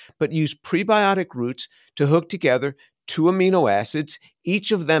polypeptide, but use prebiotic roots to hook together two amino acids,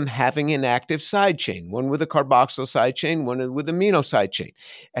 each of them having an active side chain, one with a carboxyl side chain, one with amino side chain.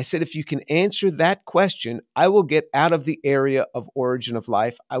 I said, if you can answer that question, I will get out of the area of origin of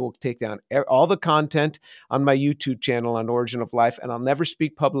life. I will take down all the content on my YouTube channel on origin of life, and I'll never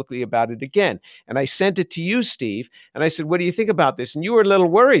speak publicly about it again. And I sent it to you, Steve, and I said, what do you think about this? And you were a little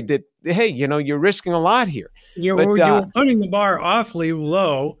worried that, hey, you're risking a lot here. You were putting the bar awfully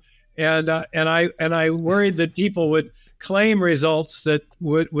low, and I worried that people would claim results that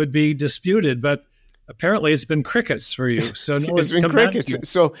would be disputed, but apparently it's been crickets for you. So no, it's been crickets.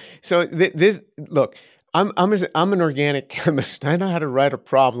 So this look, I'm an organic chemist. I know how to write a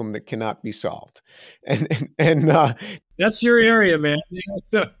problem that cannot be solved, and that's your area, man.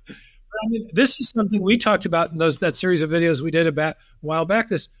 So, this is something we talked about in that series of videos we did a while back.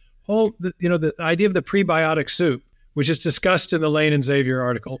 This whole the idea of the prebiotic soup, which is discussed in the Lane and Xavier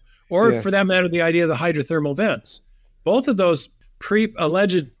article, or for that matter, the idea of the hydrothermal vents. Both of those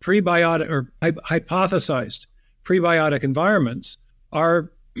alleged prebiotic or hypothesized prebiotic environments have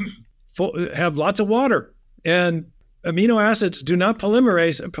lots of water, and amino acids do not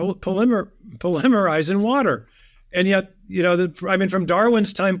polymerize in water. And yet, from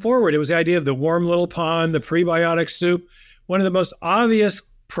Darwin's time forward, it was the idea of the warm little pond, the prebiotic soup. One of the most obvious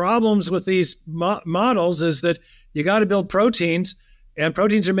problems with these models is that you got to build proteins, and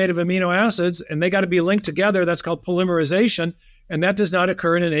proteins are made of amino acids, and they got to be linked together. That's called polymerization, and that does not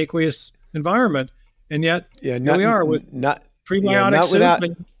occur in an aqueous environment. And yet, here we are with prebiotic soup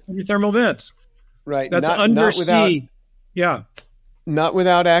and hydrothermal vents. Right. That's undersea. Not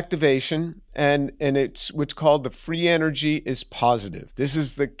without activation, and it's what's called the free energy is positive. This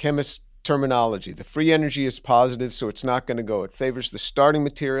is the chemist terminology. The free energy is positive, so it's not going to go. It favors the starting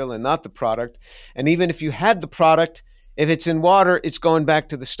material and not the product. And even if you had the product, if it's in water, it's going back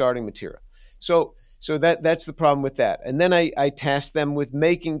to the starting material. So that's the problem with that. And then I tasked them with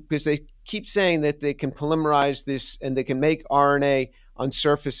making, because they keep saying that they can polymerize this and they can make RNA on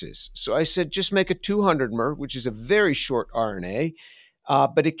surfaces. So I said, just make a 200 mer, which is a very short RNA,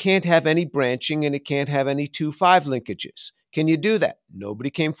 but it can't have any branching and it can't have any 2,5 linkages. Can you do that? Nobody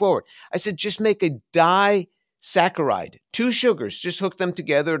came forward. I said, just make a disaccharide, 2 sugars, just hook them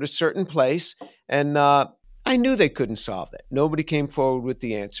together at a certain place. And I knew they couldn't solve that. Nobody came forward with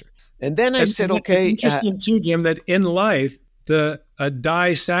the answer. And then I said, okay. It's interesting too, Jim, that in life, a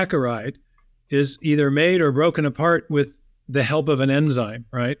disaccharide is either made or broken apart with the help of an enzyme,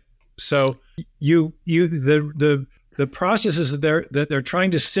 right? So the processes that they're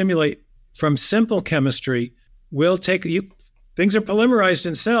trying to simulate from simple chemistry will take you. Things are polymerized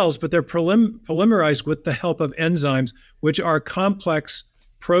in cells, but they're polymerized with the help of enzymes, which are complex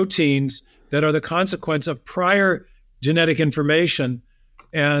proteins that are the consequence of prior genetic information.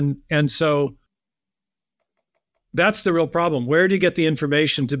 And so that's the real problem. Where do you get the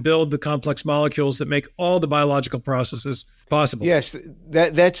information to build the complex molecules that make all the biological processes possible? Yes,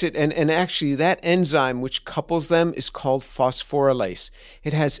 that's it. And actually that enzyme which couples them is called phosphorylase.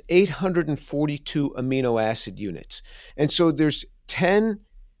 It has 842 amino acid units. And so there's 10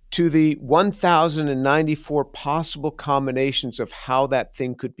 to the 1,094 possible combinations of how that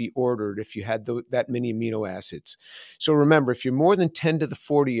thing could be ordered if you had that many amino acids. So remember, if you're more than 10 to the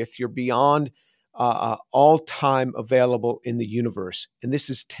 40th, you're beyond all time available in the universe. And this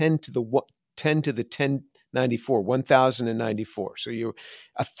is 10 to the 1094, 1,094. So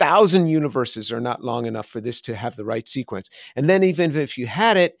 1,000 universes are not long enough for this to have the right sequence. And then even if you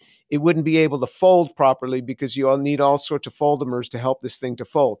had it, it wouldn't be able to fold properly because you all need all sorts of foldamers to help this thing to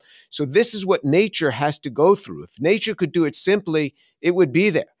fold. So this is what nature has to go through. If nature could do it simply, it would be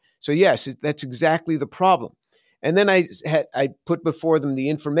there. So yes, that's exactly the problem. And then I put before them the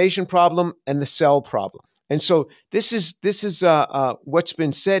information problem and the cell problem. And so this is what's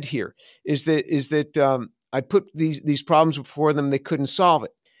been said here is that I put these problems before them, they couldn't solve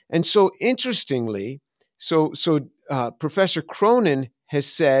it. And so interestingly, Professor Cronin has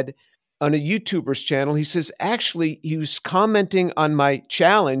said on a YouTuber's channel, he says, actually, he was commenting on my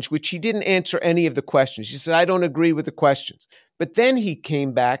challenge, which he didn't answer any of the questions. He said, I don't agree with the questions. But then he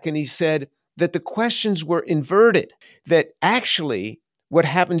came back and he said that the questions were inverted, that actually what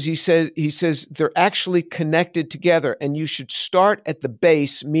happens, he says they're actually connected together and you should start at the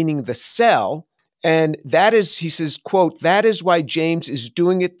base, meaning the cell. And that is, he says, quote, that is why James is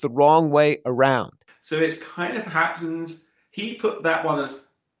doing it the wrong way around. So it's kind of happens. He put that one as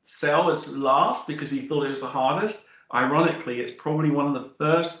cell as last because he thought it was the hardest. Ironically, it's probably one of the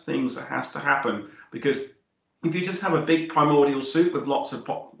first things that has to happen, because if you just have a big primordial soup with lots of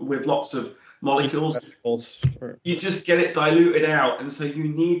molecules, you just get it diluted out, and so you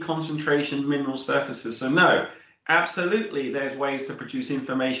need concentration mineral surfaces. So no, Absolutely, there's ways to produce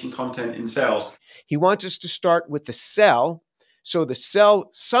information content in cells. He wants us to start with the cell. So the cell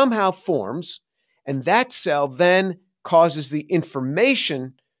somehow forms, and that cell then causes the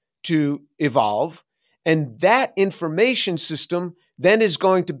information to evolve. And that information system then is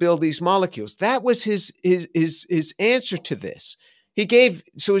going to build these molecules. That was his answer to this. He gave,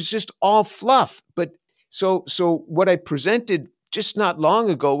 so it's just all fluff. But so what I presented just not long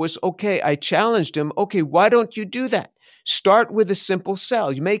ago was, okay, I challenged him. Okay, why don't you do that? Start with a simple cell.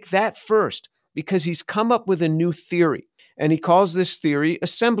 You make that first, because he's come up with a new theory. And he calls this theory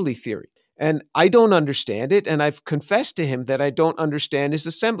assembly theory. And I don't understand it. And I've confessed to him that I don't understand his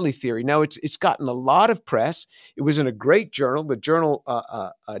assembly theory. Now, it's gotten a lot of press. It was in a great journal, the journal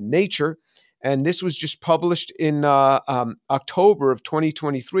Nature. And this was just published in October of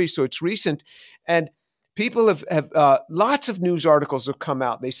 2023. So it's recent. And people have lots of news articles have come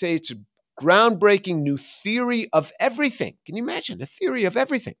out. They say it's a groundbreaking new theory of everything. Can you imagine? A theory of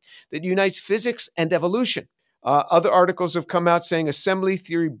everything that unites physics and evolution. Other articles have come out saying assembly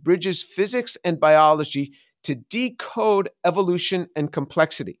theory bridges physics and biology to decode evolution and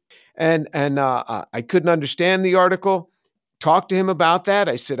complexity. And I couldn't understand the article. Talked to him about that.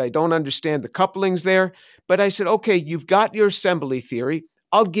 I said, I don't understand the couplings there. But I said, okay, you've got your assembly theory.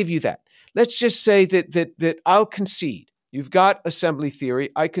 I'll give you that. Let's just say that I'll concede. You've got assembly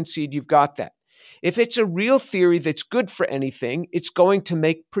theory. I concede you've got that. If it's a real theory that's good for anything, it's going to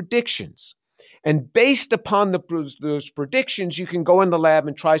make predictions. And based upon those predictions, you can go in the lab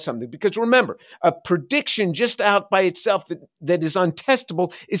and try something. Because remember, a prediction just out by itself that is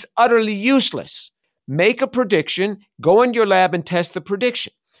untestable is utterly useless. Make a prediction, go in your lab and test the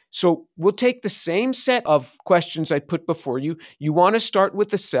prediction. So we'll take the same set of questions I put before you. You want to start with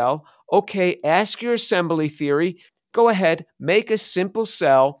the cell. Okay, ask your assembly theory. Go ahead, make a simple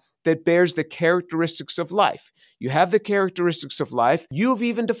cell that bears the characteristics of life. You have the characteristics of life. You've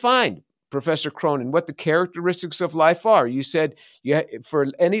even defined, Professor Cronin, what the characteristics of life are. You said for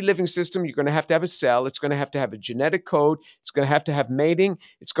any living system, you're going to have a cell. It's going to have a genetic code. It's going to have mating.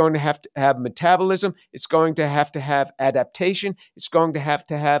 It's going to have metabolism. It's going to have adaptation. It's going to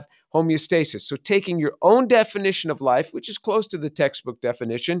have homeostasis. So taking your own definition of life, which is close to the textbook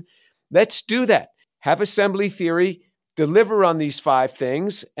definition, let's do that. Have assembly theory, deliver on these 5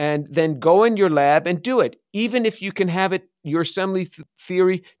 things, and then go in your lab and do it. Even if you can have it, your assembly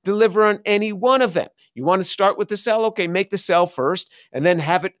theory, deliver on any one of them. You want to start with the cell? Okay, make the cell first, and then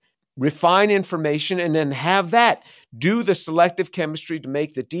have it refine information, and then have that do the selective chemistry to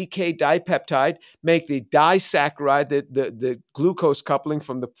make the DK dipeptide, make the disaccharide, the glucose coupling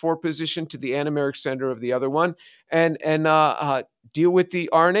from the 4 position to the anomeric center of the other one, and deal with the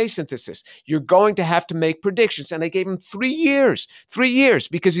RNA synthesis. You're going to have to make predictions. And I gave him 3 years,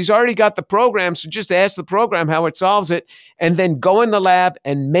 because he's already got the program. So just ask the program how it solves it, and then go in the lab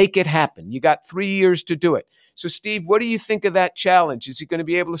and make it happen. You got 3 years to do it. So Steve, what do you think of that challenge? Is he going to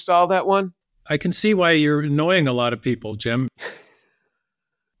be able to solve that one? I can see why you're annoying a lot of people, Jim.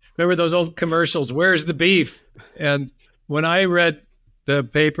 Remember those old commercials, where's the beef? And when I read the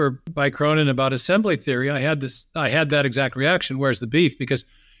paper by Cronin about assembly theory, I had that exact reaction. Where's the beef? Because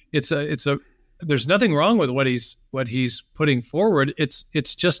there's nothing wrong with what he's putting forward.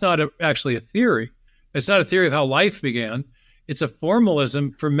 It's just not actually a theory. It's not a theory of how life began. It's a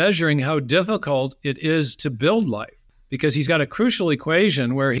formalism for measuring how difficult it is to build life. Because he's got a crucial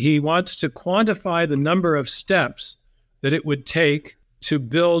equation where he wants to quantify the number of steps that it would take to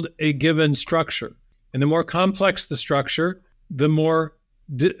build a given structure. And the more complex the structure, the more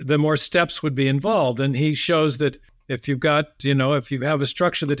steps would be involved. And he shows that if you have a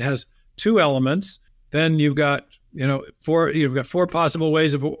structure that has 2 elements, then you've got 4 possible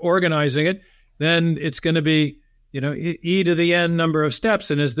ways of organizing it. Then it's going to be e to the n number of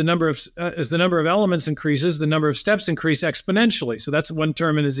steps, and as the number of elements increases, the number of steps increase exponentially. So that's one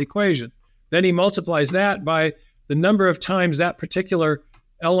term in his equation. Then he multiplies that by the number of times that particular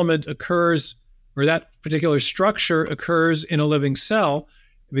element occurs, or that particular structure occurs in a living cell,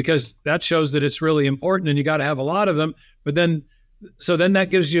 because that shows that it's really important, and you got to have a lot of them. But then that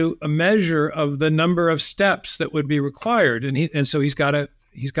gives you a measure of the number of steps that would be required, and so he's got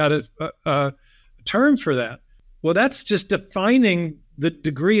a term for that. Well, that's just defining the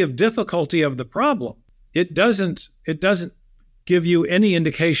degree of difficulty of the problem. It doesn't give you any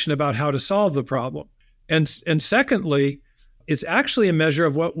indication about how to solve the problem. And secondly, it's actually a measure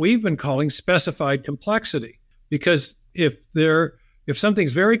of what we've been calling specified complexity. Because if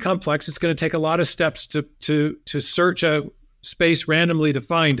something's very complex, it's going to take a lot of steps to search a space randomly to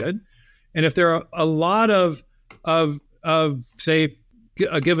find it. And if there are a lot of say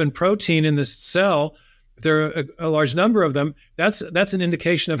a given protein in this cell, there are a large number of them, that's an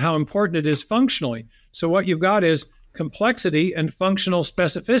indication of how important it is functionally. So what you've got is complexity and functional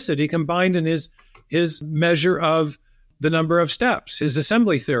specificity combined in his measure of the number of steps, his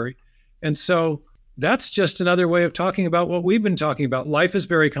assembly theory. And so that's just another way of talking about what we've been talking about. Life is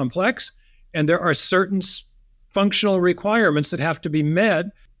very complex, and there are certain functional requirements that have to be met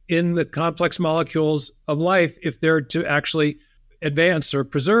in the complex molecules of life if they're to actually advance or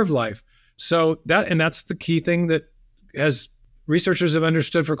preserve life. So that's the key thing that as researchers have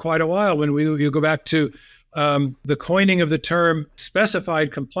understood for quite a while. When you go back to the coining of the term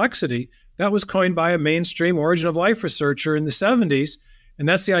specified complexity, that was coined by a mainstream origin of life researcher in the 70s. And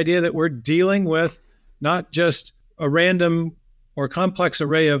that's the idea that we're dealing with not just a random or complex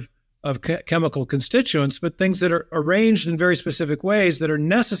array of chemical constituents, but things that are arranged in very specific ways that are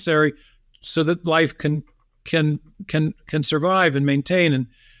necessary so that life can survive and maintain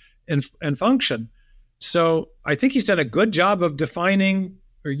and function. So I think he's done a good job of defining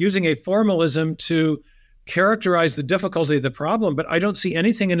or using a formalism to characterize the difficulty of the problem, but I don't see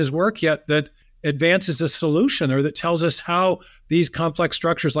anything in his work yet that advances a solution or that tells us how these complex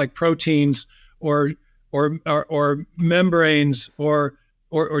structures like proteins or membranes or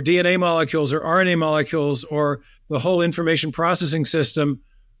DNA molecules or RNA molecules or the whole information processing system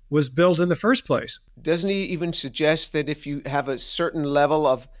was built in the first place. Doesn't he even suggest that if you have a certain level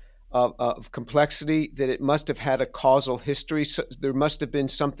of complexity, that it must have had a causal history? So there must have been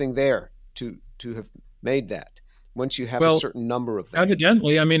something there to have made that. Once you have a certain number of them.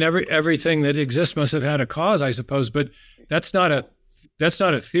 Evidently, I mean, everything that exists must have had a cause, I suppose. But that's not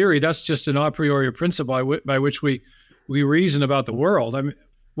a theory. That's just an a priori principle by which we reason about the world. I mean,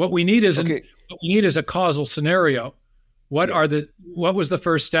 what we need is a causal scenario. What was the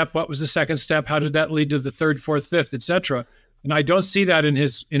first step? What was the second step? How did that lead to the third, fourth, fifth, etc.? And I don't see that in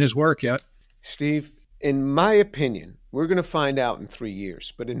his work yet. Steve, in my opinion, we're going to find out in 3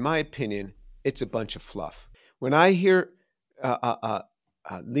 years. But in my opinion, it's a bunch of fluff. When I hear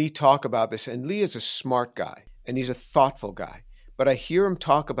Lee talk about this, and Lee is a smart guy, and he's a thoughtful guy, but I hear him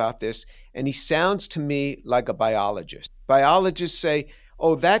talk about this, and he sounds to me like a biologist. Biologists say,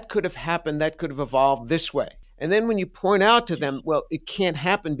 oh, that could have happened, that could have evolved this way. And then when you point out to them, well, it can't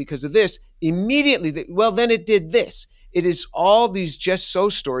happen because of this, immediately, then it did this. It is all these just so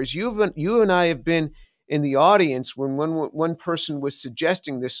stories. You and I have been in the audience when one person was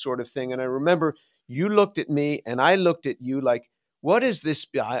suggesting this sort of thing, and I remember you looked at me and I looked at you like, what is this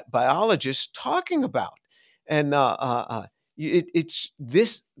biologist talking about? And it's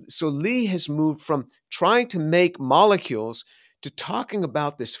this. So Lee has moved from trying to make molecules to talking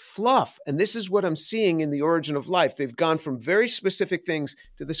about this fluff. And this is what I'm seeing in the origin of life. They've gone from very specific things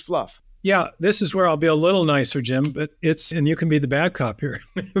to this fluff. Yeah, this is where I'll be a little nicer, Jim, and you can be the bad cop here.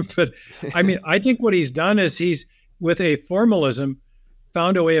 But I mean, I think what he's done is he's, with a formalism,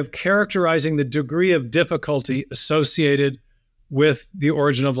 found a way of characterizing the degree of difficulty associated with the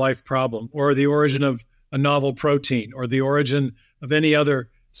origin of life problem, or the origin of a novel protein, or the origin of any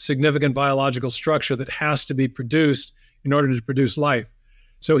other significant biological structure that has to be produced in order to produce life.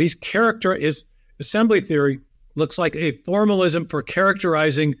 So his assembly theory looks like a formalism for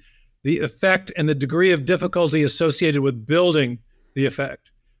characterizing the effect and the degree of difficulty associated with building the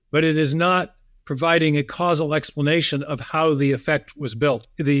effect. But it is not providing a causal explanation of how the effect was built.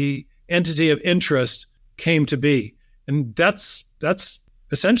 The entity of interest came to be. And that's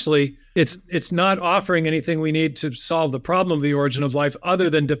essentially, it's not offering anything we need to solve the problem of the origin of life other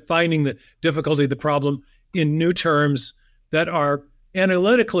than defining the difficulty of the problem in new terms that are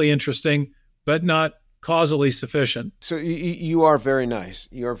analytically interesting, but not causally sufficient. So you are very nice.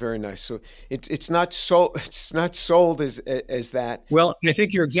 You are very nice. So it's not sold as that. Well, I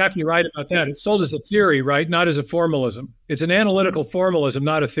think you're exactly right about that. It's sold as a theory, right? Not as a formalism. It's an analytical formalism,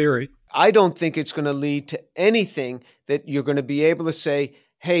 not a theory. I don't think it's going to lead to anything that you're going to be able to say,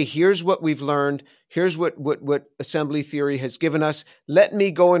 hey, here's what we've learned. Here's what assembly theory has given us. Let me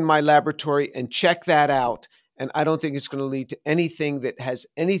go in my laboratory and check that out. And I don't think it's going to lead to anything that has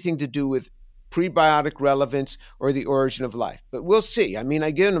anything to do with prebiotic relevance or the origin of life. But we'll see. I mean,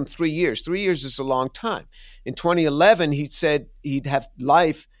 I given him 3 years. 3 years is a long time. In 2011, he said he'd have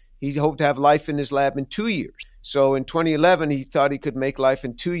life. He hoped to have life in his lab in 2 years. So in 2011, he thought he could make life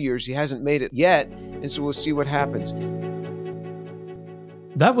in 2 years. He hasn't made it yet. And so we'll see what happens.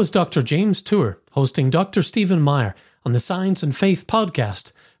 That was Dr. James Tour hosting Dr. Stephen Meyer on the Science and Faith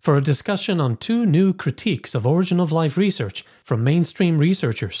podcast for a discussion on 2 new critiques of origin of life research from mainstream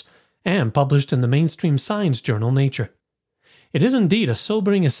researchers, and published in the mainstream science journal Nature. It is indeed a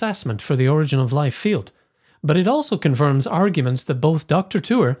sobering assessment for the origin of life field, but it also confirms arguments that both Dr.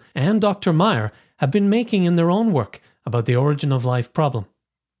 Tour and Dr. Meyer have been making in their own work about the origin of life problem.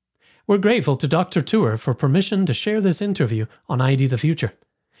 We're grateful to Dr. Tour for permission to share this interview on ID the Future.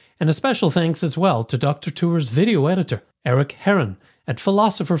 And a special thanks as well to Dr. Tour's video editor, Eric Heron, at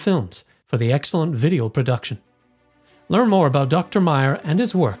Philosopher Films, for the excellent video production. Learn more about Dr. Meyer and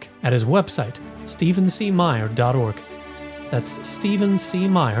his work at his website, stephencmeyer.org. That's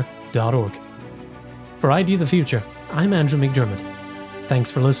stephencmeyer.org. For ID the Future, I'm Andrew McDermott.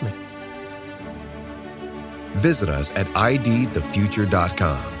 Thanks for listening. Visit us at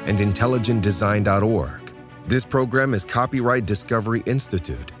idthefuture.com and intelligentdesign.org. This program is copyright Discovery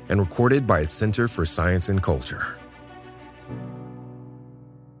Institute and recorded by its Center for Science and Culture.